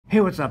Hey,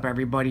 what's up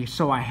everybody?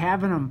 So I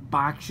have an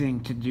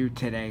unboxing to do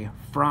today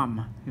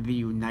from the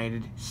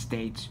United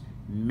States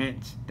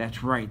Mint.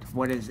 That's right,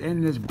 what is in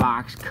this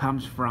box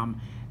comes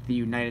from the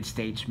United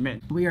States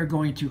Mint. We are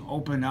going to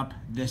open up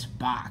this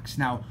box.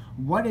 Now,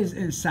 what is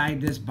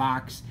inside this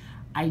box?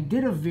 I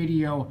did a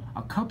video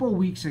a couple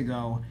weeks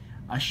ago,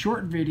 a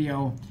short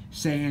video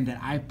saying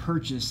that I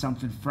purchased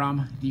something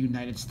from the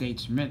United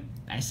States Mint.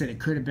 I said it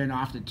could have been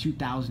off the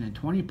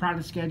 2020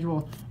 product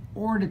schedule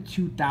or the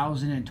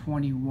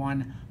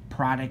 2021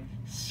 product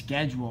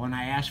schedule, and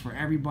I asked for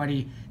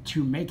everybody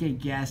to make a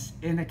guess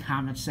in the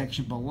comment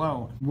section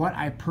below what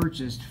I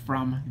purchased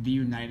from the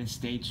United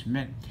States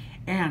Mint,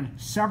 and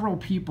several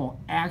people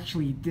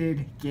actually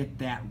did get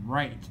that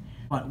right.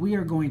 But we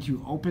are going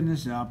to open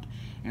this up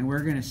and we're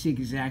going to see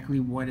exactly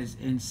what is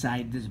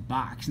inside this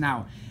box.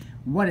 Now,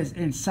 what is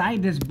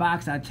inside this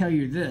box, I'll tell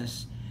you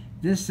this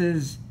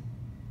is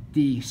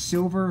the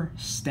Silver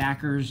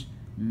Stackers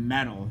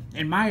medal.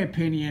 In my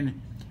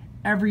opinion,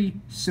 every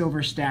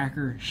silver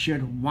stacker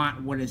should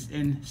want what is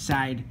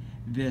inside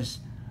this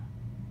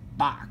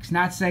box.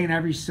 Not saying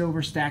every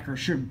silver stacker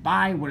should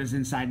buy what is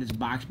inside this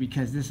box,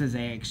 because this is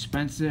a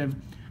expensive,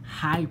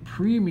 high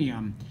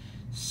premium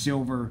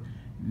silver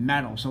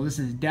medal. So this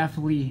is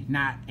definitely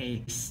not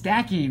a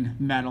stacking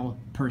medal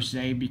per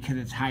se, because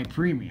it's high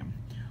premium.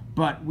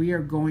 But we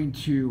are going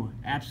to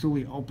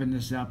absolutely open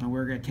this up and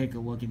we're going to take a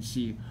look and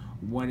see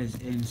what is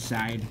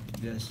inside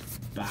this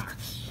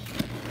box.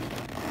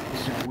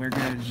 So we're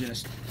going to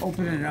just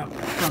open it up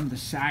from the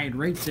side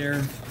right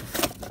there,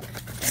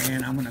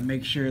 and I'm going to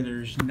make sure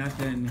there's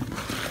nothing,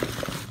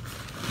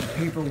 the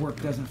paperwork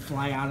doesn't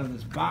fly out of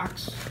this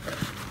box.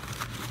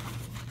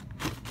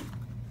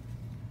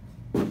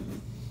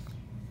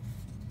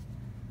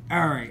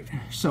 Alright,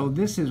 so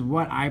this is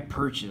what I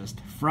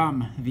purchased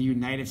from the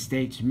United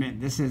States Mint.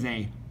 This is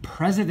a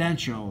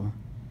presidential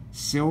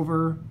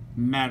silver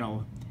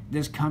medal.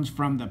 This comes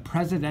from the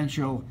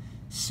Presidential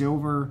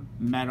Silver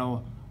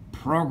Medal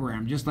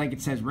Program, just like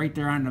it says right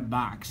there on the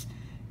box.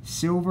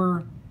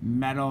 Silver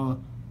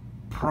Medal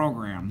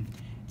Program.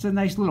 It's a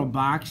nice little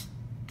box,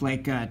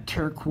 like a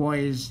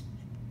turquoise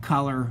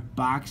color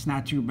box.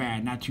 Not too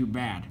bad, not too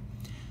bad.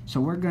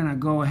 So we're gonna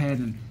go ahead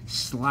and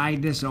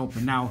slide this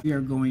open. Now we are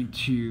going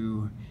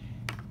to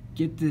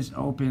get this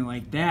open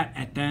like that,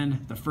 and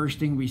then the first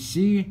thing we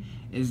see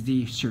is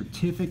the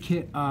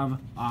certificate of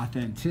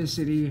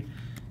authenticity.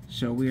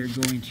 So we are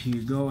going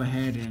to go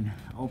ahead and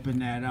open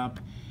that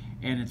up,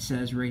 and it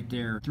says right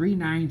there,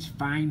 3/9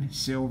 fine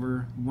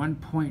silver,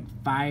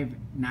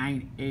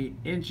 1.598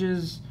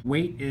 inches,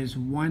 weight is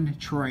 1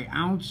 troy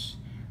ounce,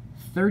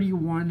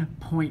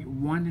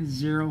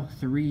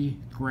 31.103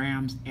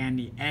 grams, and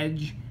the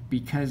edge,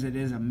 because it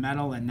is a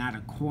metal and not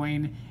a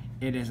coin,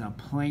 it is a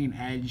plain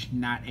edge,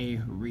 not a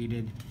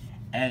reeded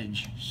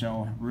edge.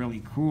 So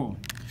really cool.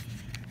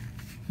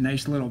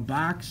 Nice little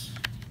box.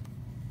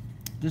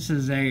 This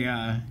is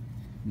a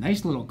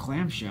nice little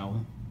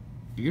clamshell.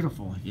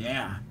 Beautiful,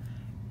 yeah.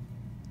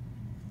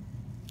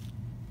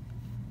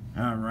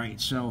 All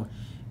right, so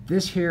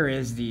this here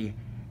is the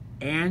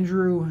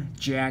Andrew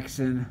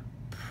Jackson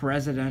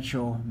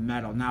Presidential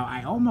Medal. Now,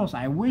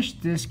 I wish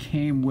this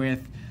came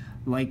with,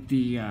 like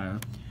the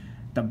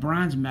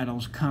bronze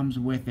medals comes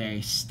with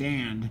a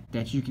stand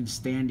that you can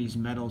stand these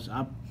medals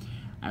up.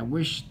 I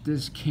wish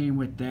this came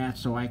with that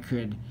so I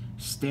could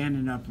stand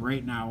it up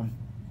right now,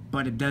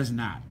 but it does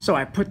not. So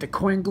I put the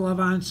coin glove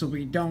on so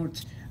we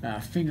don't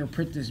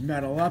fingerprint this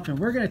medal up, and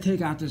we're going to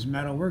take out this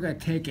medal. We're going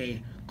to take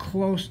a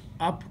close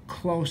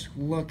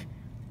look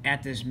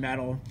at this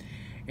medal,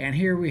 and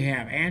here we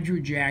have Andrew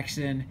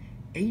Jackson,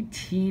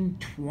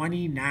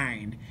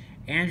 1829.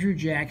 Andrew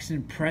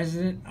Jackson,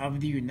 President of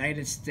the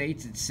United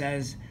States, it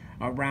says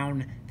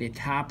around the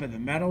top of the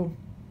medal,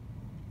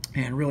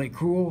 and really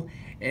cool.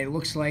 It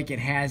looks like it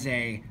has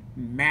a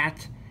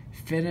matte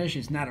finish.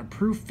 It's not a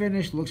proof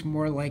finish, looks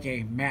more like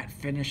a matte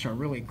finish, so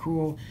really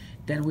cool.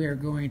 Then we are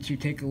going to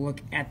take a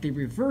look at the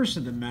reverse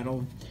of the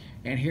medal,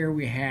 and here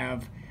we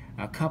have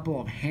a couple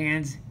of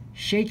hands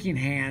shaking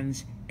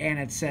hands, and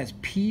it says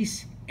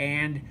peace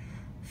and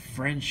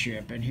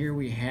friendship. And here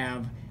we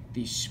have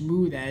the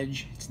smooth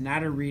edge. It's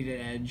not a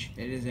reeded edge,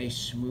 it is a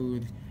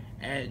smooth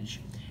edge.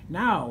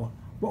 Now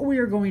what we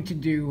are going to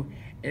do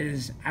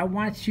is I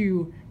want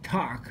to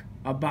talk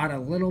about a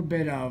little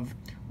bit of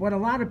what a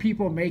lot of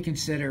people may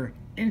consider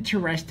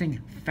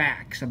interesting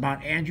facts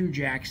about Andrew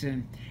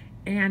Jackson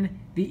and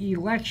the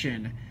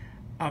election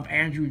of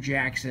Andrew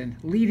Jackson,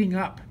 leading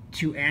up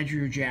to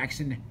Andrew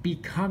Jackson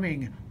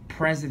becoming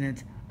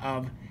president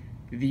of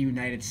the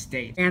United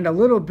States, and a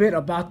little bit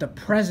about the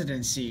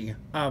presidency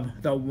of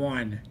the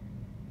one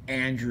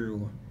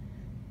Andrew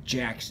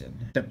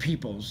Jackson, the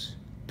people's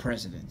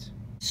president.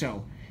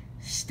 So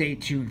stay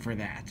tuned for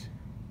that.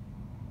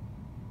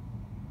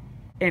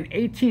 In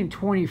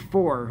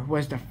 1824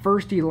 was the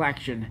first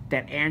election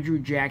that Andrew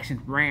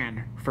Jackson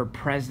ran for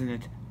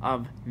president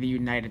of the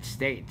United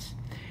States.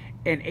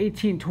 In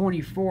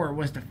 1824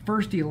 was the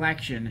first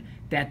election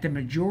that the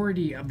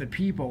majority of the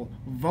people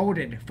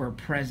voted for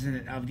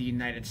President of the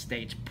United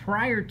States.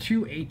 Prior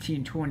to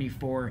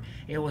 1824,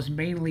 it was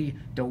mainly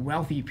the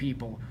wealthy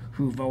people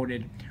who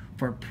voted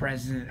for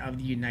President of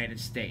the United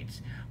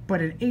States.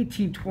 But in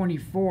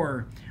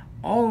 1824,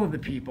 all of the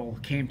people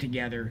came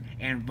together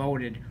and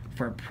voted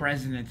for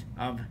President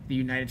of the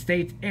United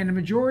States, and the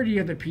majority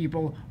of the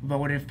people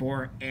voted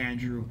for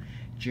Andrew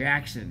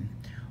Jackson.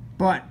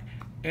 But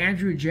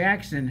Andrew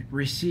Jackson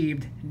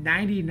received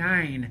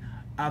 99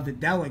 of the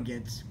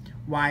delegates,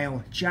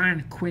 while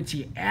John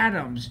Quincy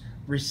Adams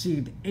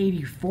received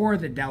 84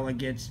 of the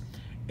delegates,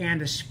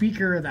 and the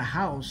Speaker of the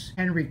House,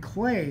 Henry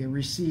Clay,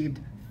 received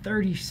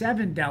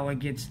 37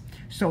 delegates.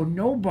 So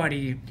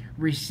nobody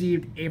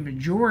received a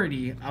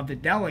majority of the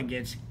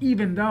delegates,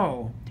 even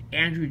though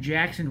Andrew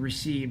Jackson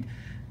received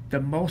the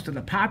most of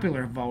the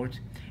popular votes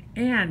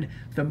and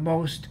the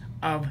most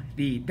of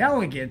the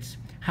delegates.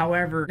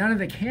 However, none of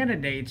the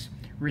candidates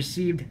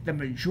received the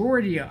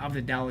majority of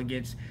the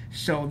delegates,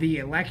 so the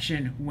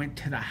election went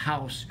to the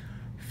House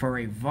for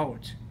a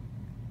vote.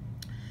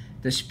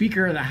 The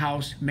Speaker of the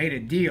House made a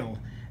deal.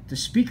 The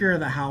Speaker of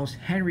the House,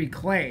 Henry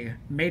Clay,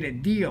 made a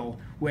deal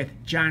with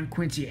John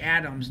Quincy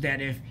Adams that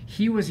if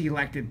he was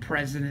elected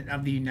President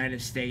of the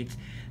United States,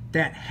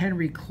 that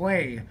Henry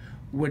Clay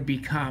would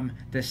become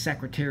the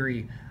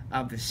Secretary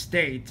of the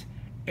State,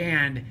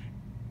 and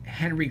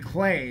Henry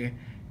Clay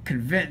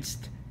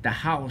convinced the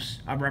House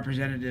of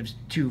Representatives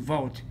to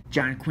vote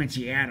John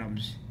Quincy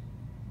Adams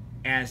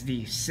as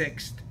the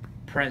 6th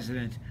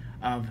President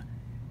of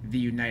the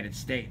United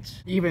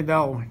States, even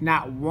though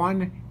not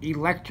one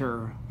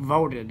elector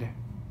voted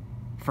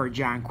for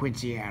John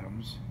Quincy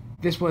Adams.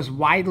 This was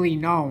widely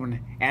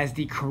known as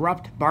the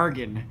corrupt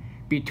bargain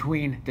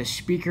between the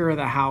Speaker of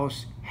the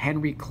House,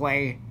 Henry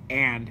Clay,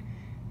 and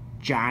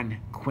John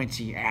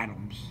Quincy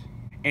Adams.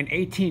 In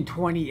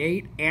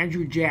 1828,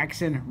 Andrew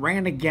Jackson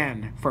ran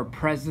again for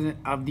President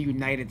of the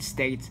United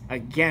States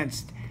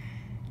against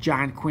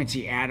John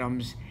Quincy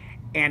Adams,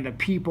 and the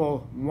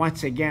people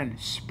once again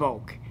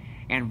spoke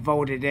and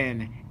voted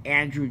in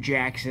Andrew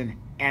Jackson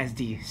as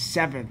the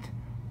 7th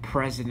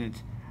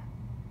President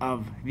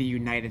of the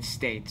United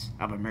States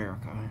of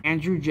America.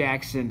 Andrew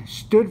Jackson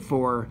stood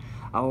for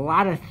a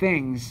lot of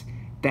things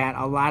that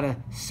a lot of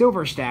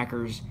silver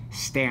stackers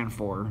stand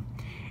for.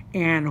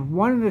 And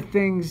one of the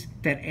things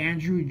that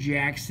Andrew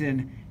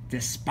Jackson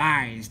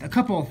despised, a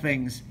couple of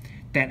things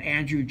that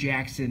Andrew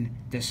Jackson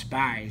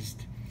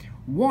despised.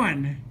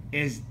 One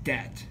is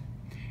debt.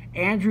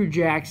 Andrew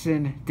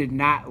Jackson did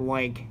not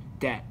like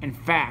debt. In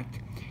fact,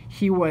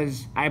 he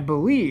was, I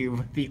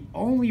believe, the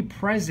only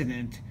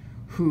president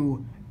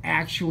who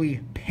actually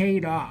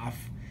paid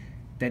off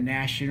the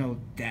national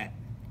debt.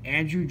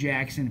 Andrew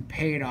Jackson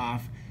paid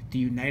off the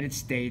United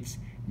States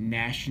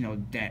national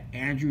debt.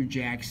 Andrew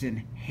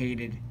Jackson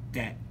hated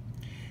debt.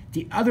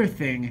 The other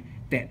thing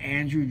that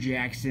Andrew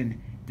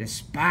Jackson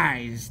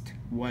despised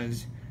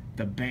was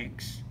the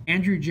banks.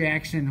 Andrew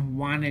Jackson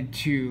wanted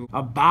to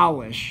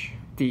abolish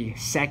the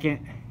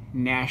Second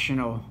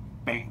National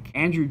Bank.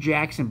 Andrew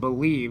Jackson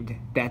believed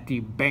that the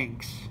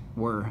banks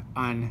were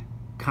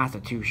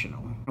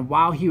unconstitutional. And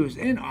while he was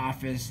in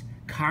office,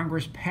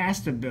 Congress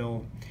passed a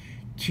bill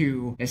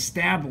to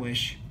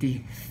establish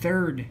the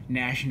Third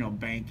National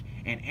Bank,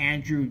 and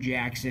Andrew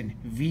Jackson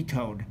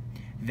vetoed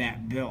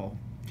that bill.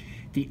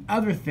 The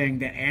other thing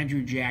that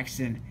Andrew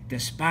Jackson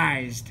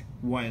despised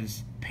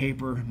was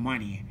paper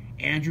money.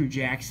 Andrew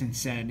Jackson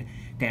said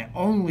that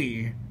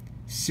only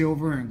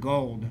silver and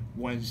gold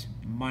was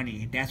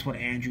money. That's what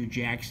Andrew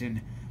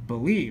Jackson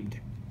believed.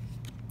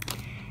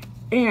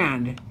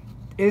 And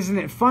isn't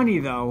it funny,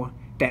 though,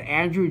 that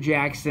Andrew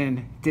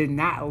Jackson did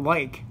not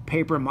like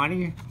paper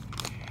money,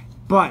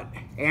 but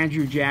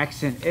Andrew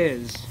Jackson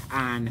is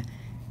on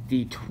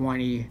the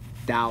 $20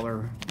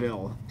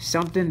 bill.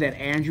 Something that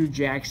Andrew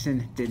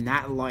Jackson did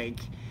not like.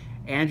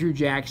 Andrew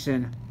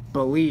Jackson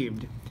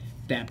believed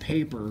that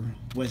paper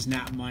was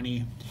not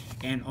money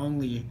and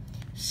only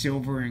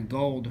silver and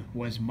gold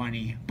was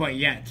money, but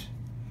yet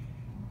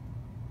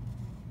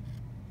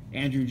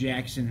Andrew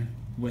Jackson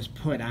was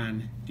put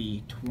on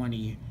the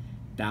 $20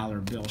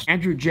 bill.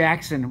 Andrew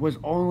Jackson was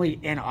only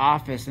in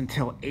office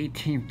until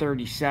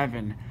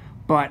 1837,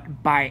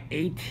 but by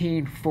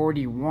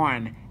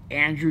 1841,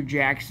 Andrew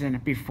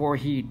Jackson, before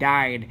he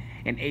died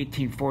in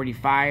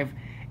 1845,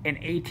 in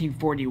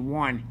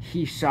 1841,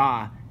 he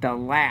saw the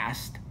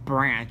last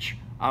branch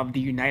of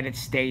the United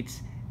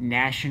States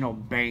National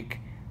Bank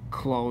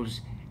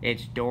close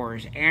its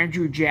doors.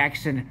 Andrew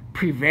Jackson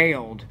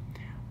prevailed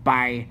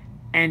by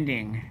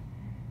ending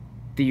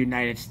the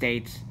United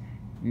States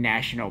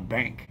National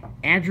Bank.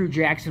 Andrew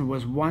Jackson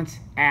was once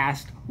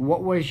asked,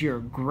 what was your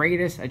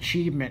greatest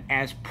achievement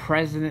as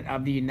President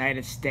of the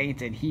United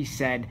States? And he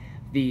said,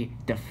 the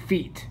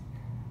defeat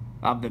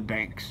of the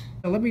banks.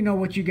 So let me know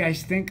what you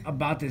guys think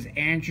about this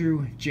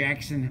Andrew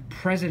Jackson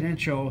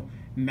presidential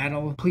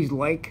medal. Please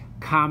like,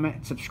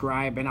 comment,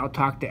 subscribe, and I'll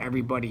talk to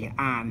everybody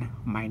on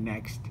my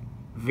next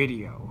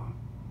video.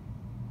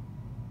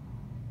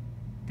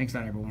 Thanks a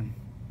lot, everyone.